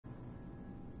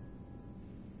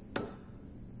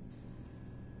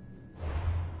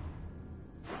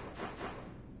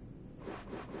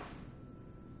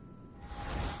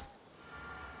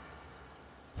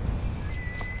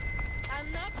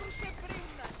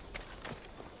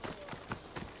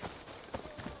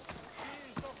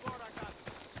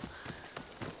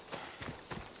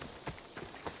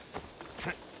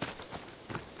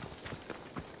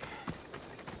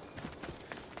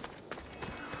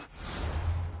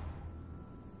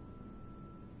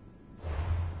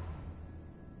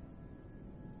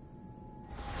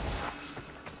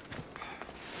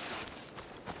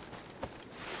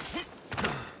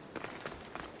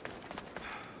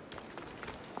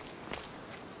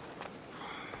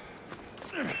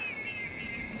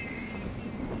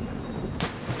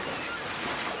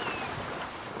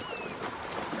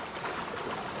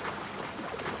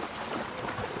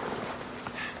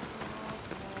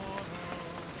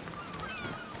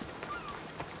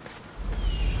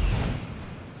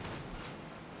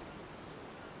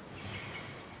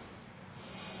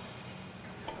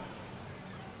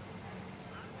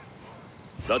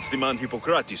That's the man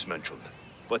Hippocrates mentioned,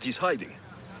 but he's hiding.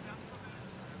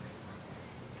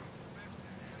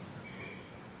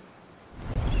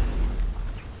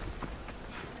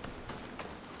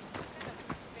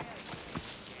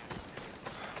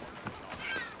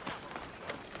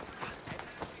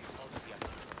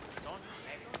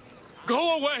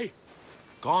 Go away!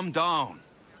 Calm down.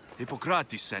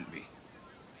 Hippocrates sent me.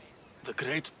 The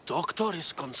great doctor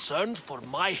is concerned for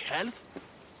my health?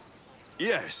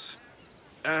 Yes.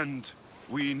 And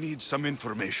we need some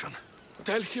information.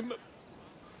 Tell him...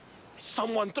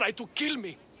 someone tried to kill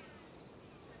me.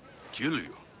 Kill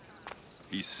you?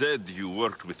 He said you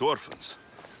worked with orphans.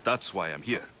 That's why I'm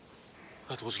here.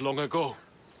 That was long ago.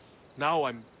 Now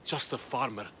I'm just a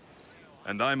farmer.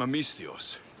 And I'm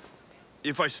Amistios.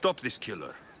 If I stop this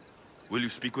killer, will you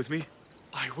speak with me?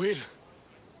 I will.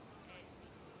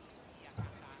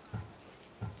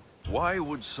 Why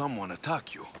would someone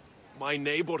attack you? My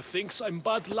neighbor thinks I'm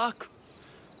bad luck.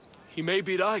 He may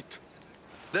be right.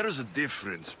 There is a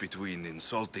difference between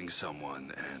insulting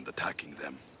someone and attacking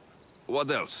them.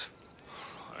 What else?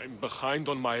 I'm behind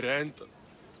on my rent.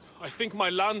 I think my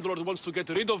landlord wants to get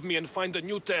rid of me and find a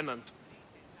new tenant.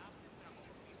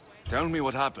 Tell me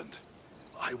what happened.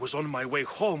 I was on my way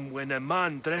home when a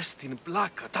man dressed in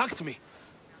black attacked me.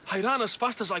 I ran as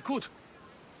fast as I could.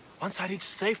 Once I reached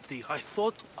safety, I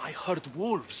thought I heard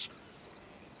wolves.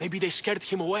 Maybe they scared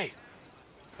him away.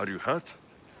 Are you hurt?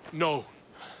 No.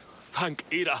 Thank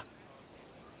Ira.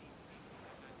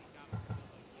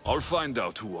 I'll find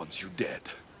out who wants you dead.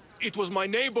 It was my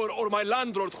neighbor or my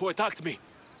landlord who attacked me.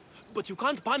 But you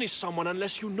can't punish someone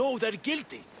unless you know they're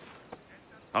guilty.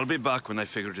 I'll be back when I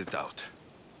figured it out.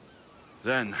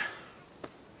 Then,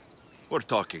 we're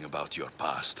talking about your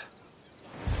past.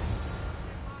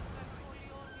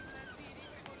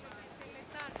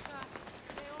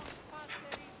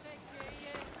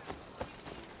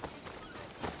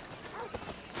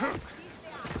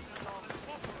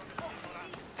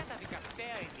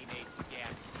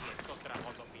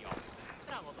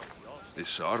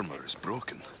 This armor is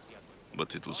broken,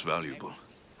 but it was valuable.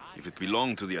 If it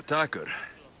belonged to the attacker,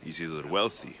 he's either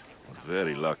wealthy or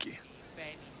very lucky.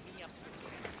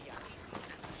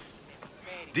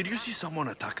 Did you see someone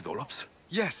attack Dolops?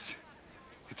 Yes.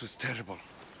 It was terrible.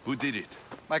 Who did it?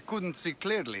 I couldn't see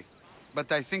clearly,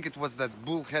 but I think it was that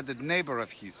bull-headed neighbor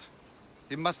of his.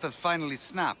 He must have finally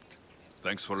snapped.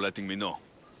 Thanks for letting me know.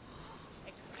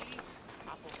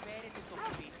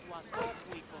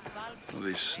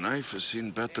 This knife has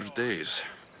seen better days.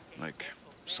 Like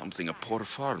something a poor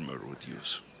farmer would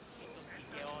use.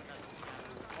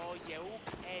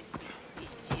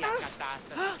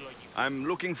 I'm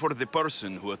looking for the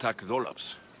person who attacked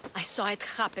Dolops. I saw it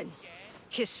happen.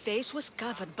 His face was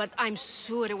covered, but I'm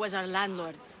sure it was our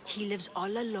landlord. He lives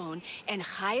all alone and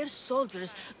hires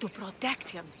soldiers to protect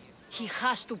him. He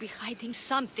has to be hiding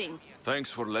something.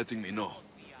 Thanks for letting me know.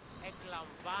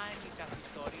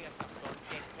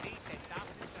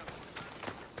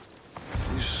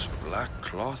 This black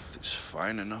cloth is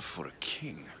fine enough for a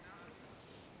king.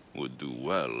 Would do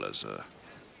well as a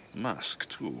mask,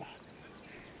 too.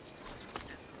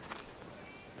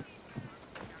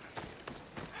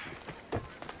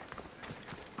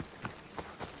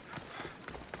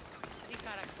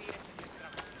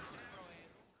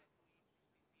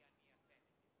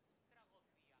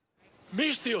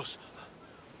 Mistios!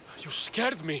 You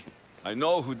scared me. I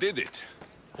know who did it.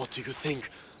 What do you think?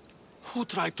 Who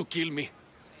tried to kill me?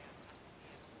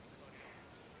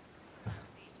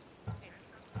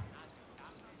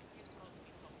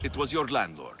 It was your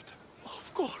landlord.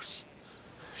 Of course.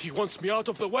 He wants me out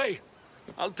of the way.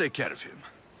 I'll take care of him.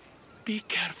 Be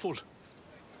careful.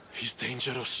 He's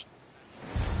dangerous.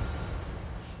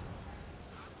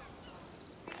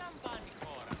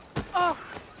 Oh!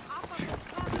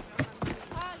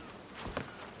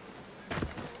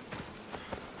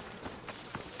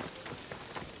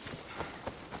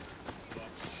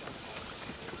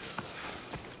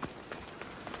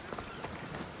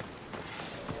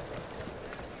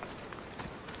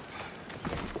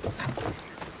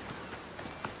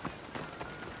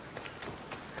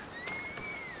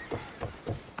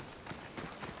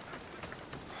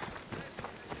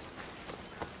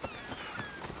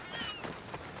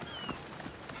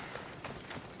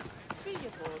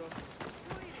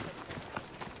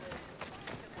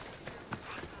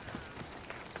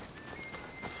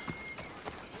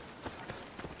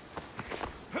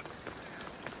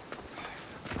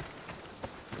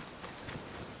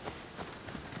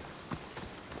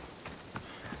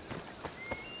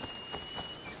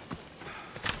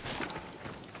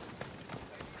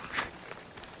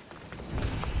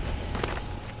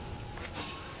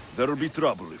 There'll be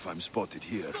trouble if I'm spotted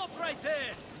here. Stop right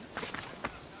there!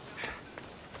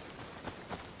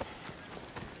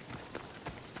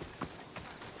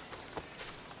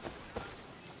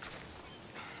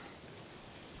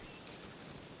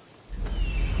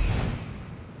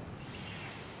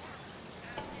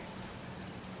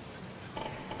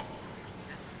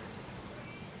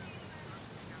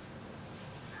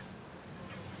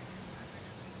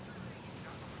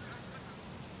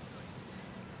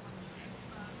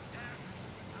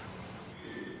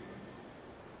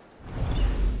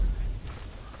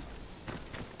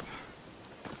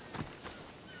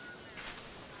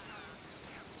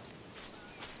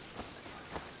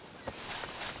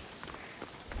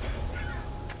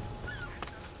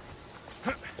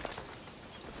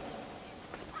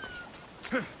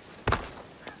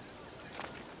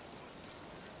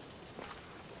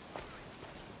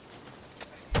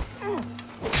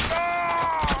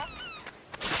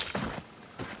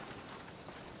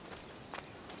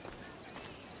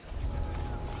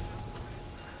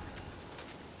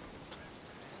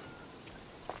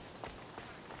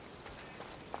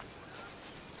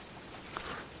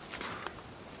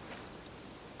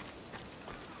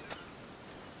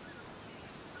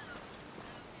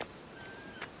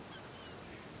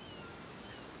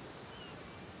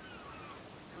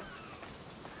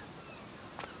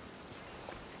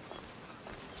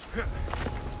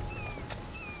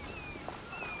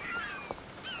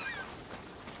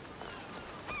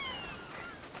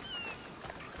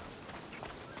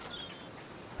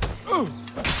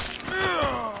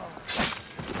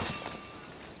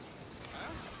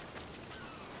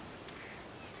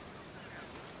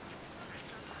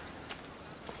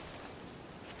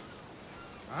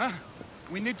 Huh?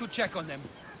 We need to check on them.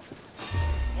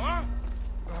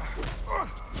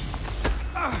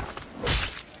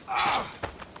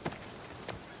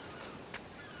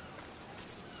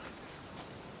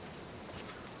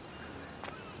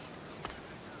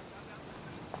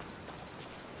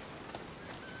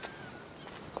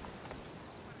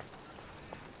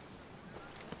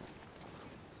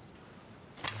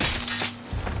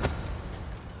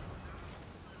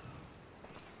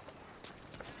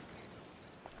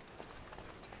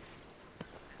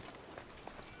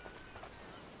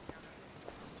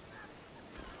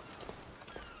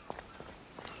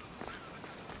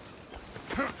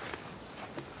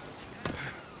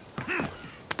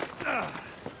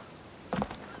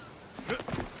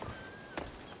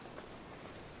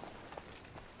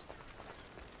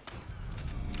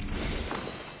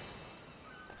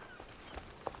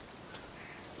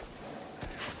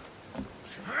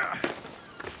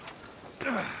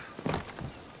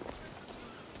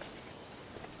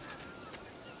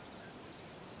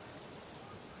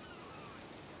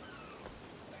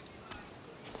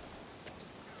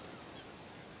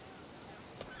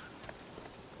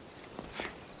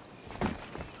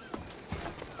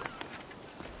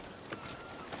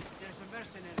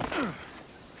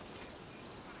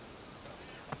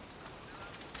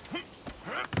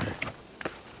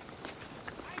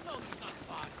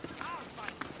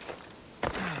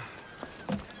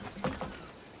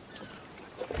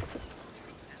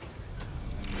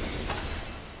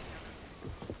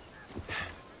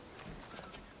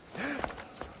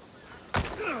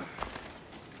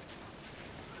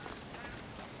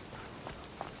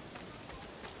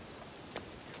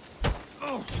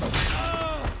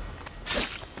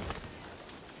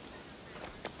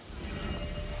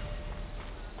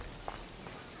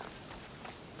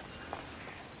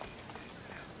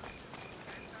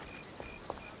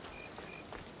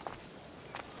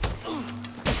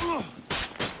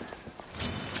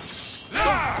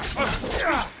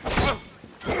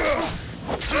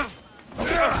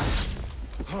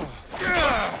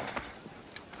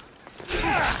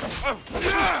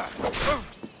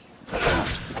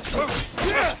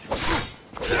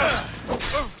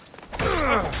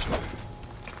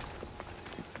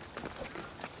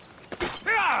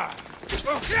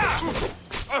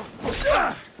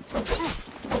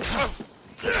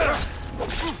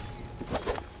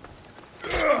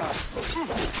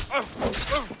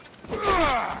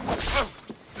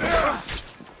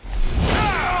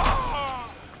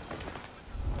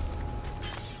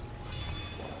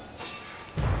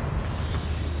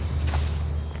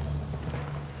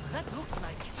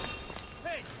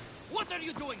 What are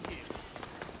you doing here?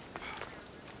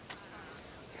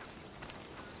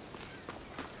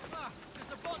 Ah,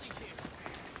 there's a body here.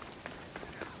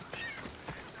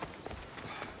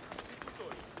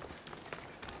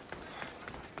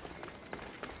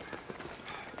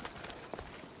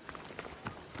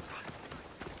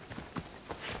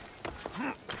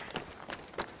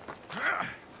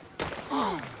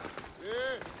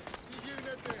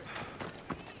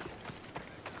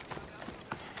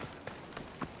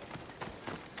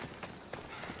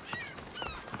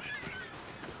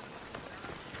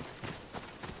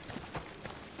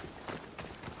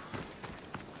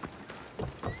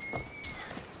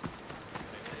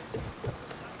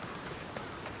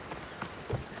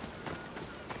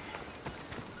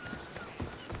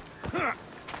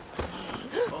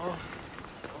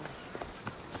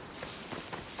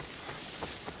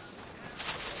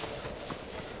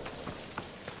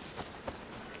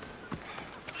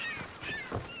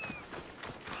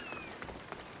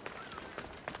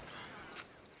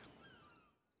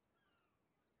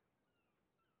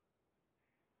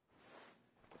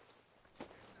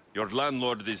 Your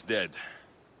landlord is dead.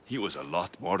 He was a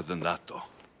lot more than that, though.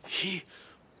 He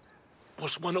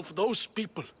was one of those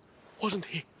people, wasn't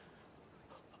he?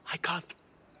 I can't.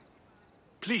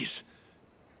 Please,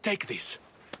 take this.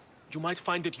 You might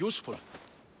find it useful.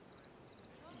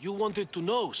 You wanted to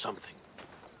know something.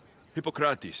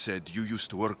 Hippocrates said you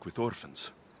used to work with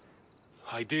orphans.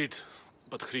 I did,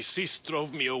 but Chrysis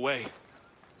drove me away.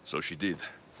 So she did.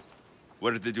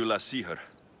 Where did you last see her?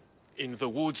 In the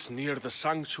woods near the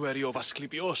sanctuary of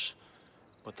Asclepios.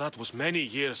 But that was many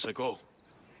years ago.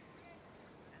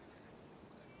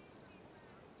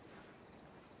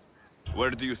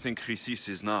 Where do you think Chrysis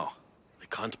is now? I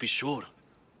can't be sure.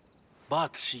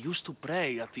 But she used to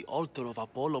pray at the altar of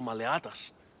Apollo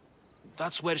Maleatas.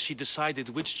 That's where she decided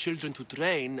which children to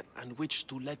train and which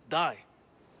to let die.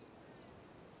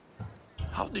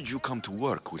 How did you come to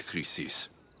work with Chrysis?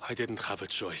 I didn't have a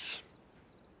choice.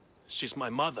 She's my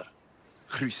mother.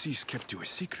 Chrysis kept you a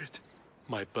secret.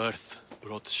 My birth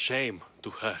brought shame to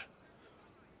her.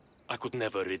 I could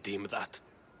never redeem that.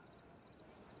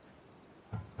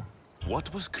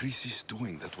 What was Chrysis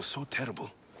doing that was so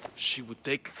terrible? She would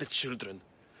take the children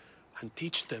and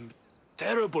teach them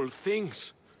terrible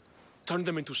things. Turn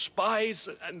them into spies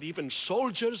and even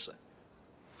soldiers.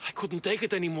 I couldn't take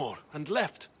it anymore and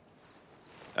left.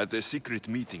 At a secret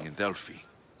meeting in Delphi,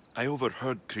 I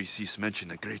overheard Chrysis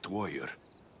mention a great warrior.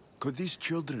 Could these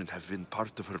children have been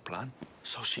part of her plan?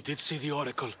 So she did see the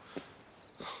oracle.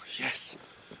 Yes.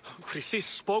 Chrysis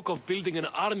spoke of building an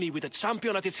army with a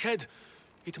champion at its head.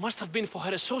 It must have been for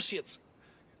her associates.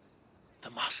 The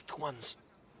masked ones.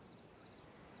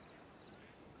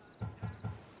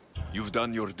 You've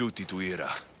done your duty to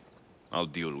Ira. I'll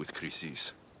deal with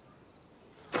Chrysis.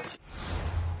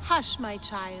 Hush, my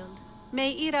child.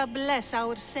 May Ira bless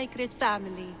our sacred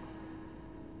family.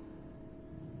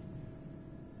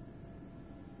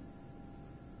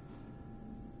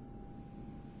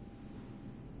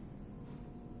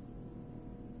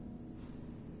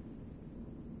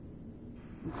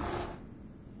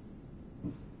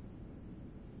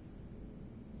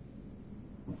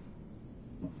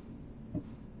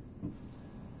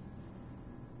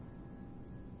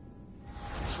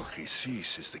 So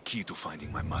Chrysis is the key to finding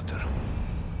my mother.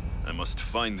 I must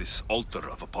find this altar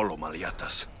of Apollo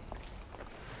Maleatas.